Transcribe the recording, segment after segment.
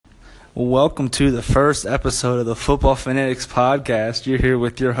Welcome to the first episode of the Football Fanatics podcast. You're here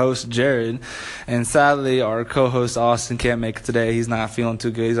with your host, Jared. And sadly, our co-host, Austin, can't make it today. He's not feeling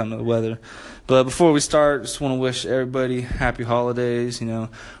too good. He's under the weather. But before we start, just want to wish everybody happy holidays.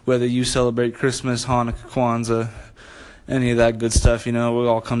 Whether you celebrate Christmas, Hanukkah, Kwanzaa, any of that good stuff, we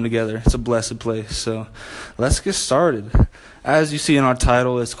all come together. It's a blessed place. So let's get started. As you see in our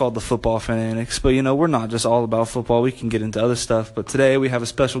title, it's called the Football Fanatics. But, we're not just all about football. We can get into other stuff. But today we have a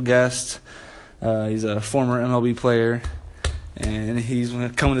special guest. He's a former MLB player, and he's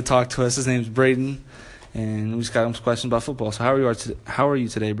coming to talk to us. His name's Braden, and we just got him some questions about football. So how are you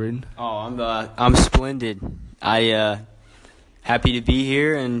today, Braden? Oh, I'm splendid. Happy to be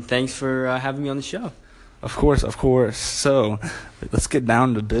here, and thanks for having me on the show. Of course. So, let's get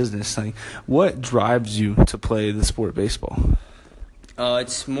down to business. What drives you to play the sport of baseball?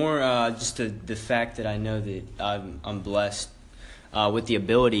 It's more just the fact that I know that I'm blessed with the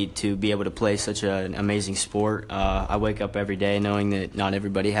ability to be able to play such an amazing sport. I wake up every day knowing that not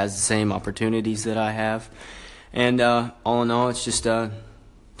everybody has the same opportunities that I have, and all in all, it's just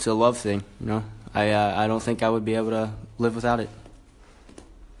it's a love thing. I don't think I would be able to live without it.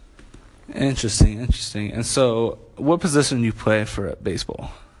 Interesting. And so, what position do you play for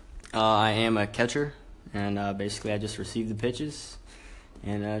baseball? I am a catcher, and basically I just receive the pitches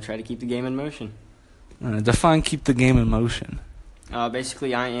and try to keep the game in motion. Define keep the game in motion.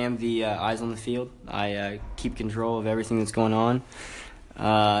 Basically, I am the eyes on the field. I keep control of everything that's going on.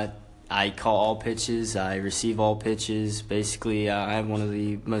 I call all pitches. I receive all pitches. Basically, I have one of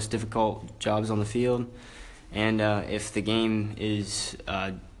the most difficult jobs on the field. And if the game is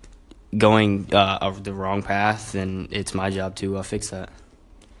going the wrong path, then it's my job to fix that.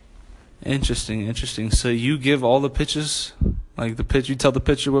 Interesting. So you give all the pitches, like the pitch. You tell the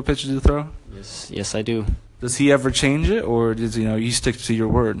pitcher what pitches to throw. Yes, I do. Does he ever change it, or does you stick to your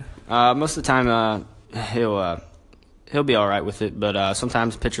word? Most of the time, he'll be all right with it, but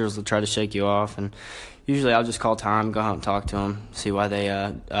sometimes pitchers will try to shake you off, and usually I'll just call time, go out and talk to them, see why they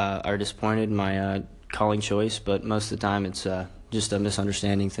are disappointed in my calling choice. But most of the time, it's just a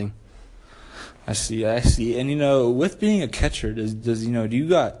misunderstanding thing. I see. And with being a catcher, does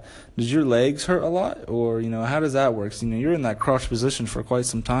your legs hurt a lot, or how does that work? So, you're in that crouch position for quite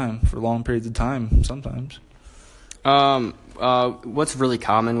some time, for long periods of time sometimes. What's really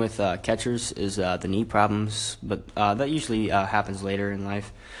common with catchers is the knee problems, but that usually happens later in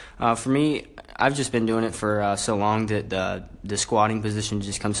life. For me, I've just been doing it for so long that the squatting position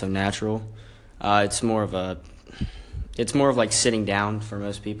just comes so natural. It's more of like sitting down for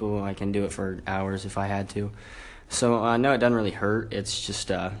most people. I can do it for hours if I had to. So, no, it doesn't really hurt. It's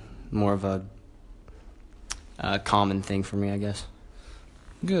just more of a common thing for me, I guess.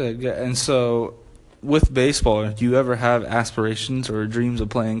 Good. And so, with baseball, do you ever have aspirations or dreams of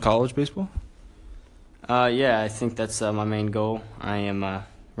playing college baseball? Yeah, I think that's my main goal. Right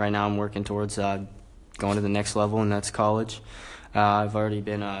now I'm working towards going to the next level, and that's college. I've already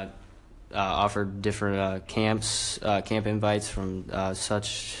been offered different camp invites from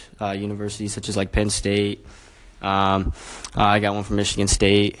such universities such as like Penn State. I got one from Michigan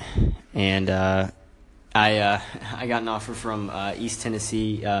State, and I got an offer from East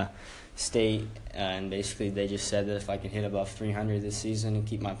Tennessee State, and basically they just said that if I can hit above 300 this season and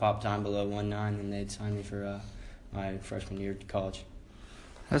keep my pop time below 1.9, then they'd sign me for my freshman year to college.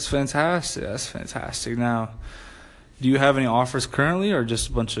 That's fantastic. Now, do you have any offers currently, or just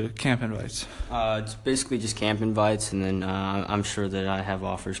a bunch of camp invites? It's basically just camp invites, and then I'm sure that I have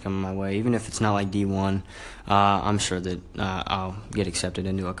offers coming my way. Even if it's not like D1, I'm sure that I'll get accepted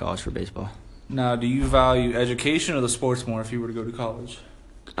into a college for baseball. Now, do you value education or the sports more if you were to go to college?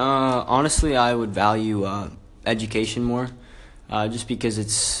 Honestly, I would value education more, just because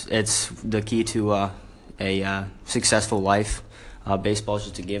it's the key to a successful life. Baseball is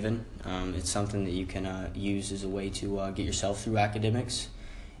just a given. It's something that you can use as a way to get yourself through academics,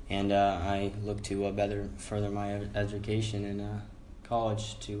 and I look to further my education in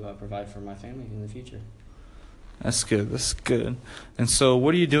college to provide for my family in the future. That's good. And so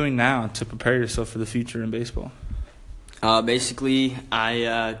what are you doing now to prepare yourself for the future in baseball? Basically,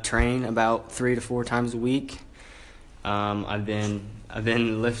 I train about 3 to 4 times a week. I've been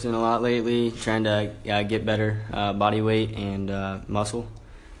lifting a lot lately, trying to get better body weight and muscle.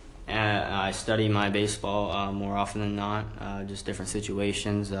 I study my baseball more often than not, just different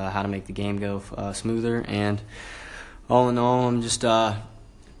situations, how to make the game go smoother. And all in all,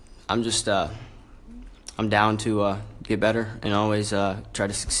 I'm down to get better and always try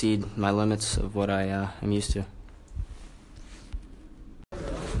to succeed my limits of what I am used to.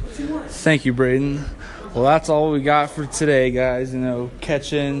 Thank you, Braden. Well, that's all we got for today, guys.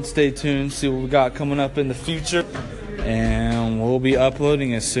 Catch in, stay tuned, see what we got coming up in the future. And we'll be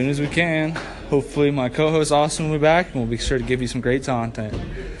uploading as soon as we can. Hopefully my co-host Austin will be back, and we'll be sure to give you some great content.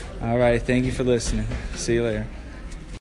 All right, thank you for listening. See you later.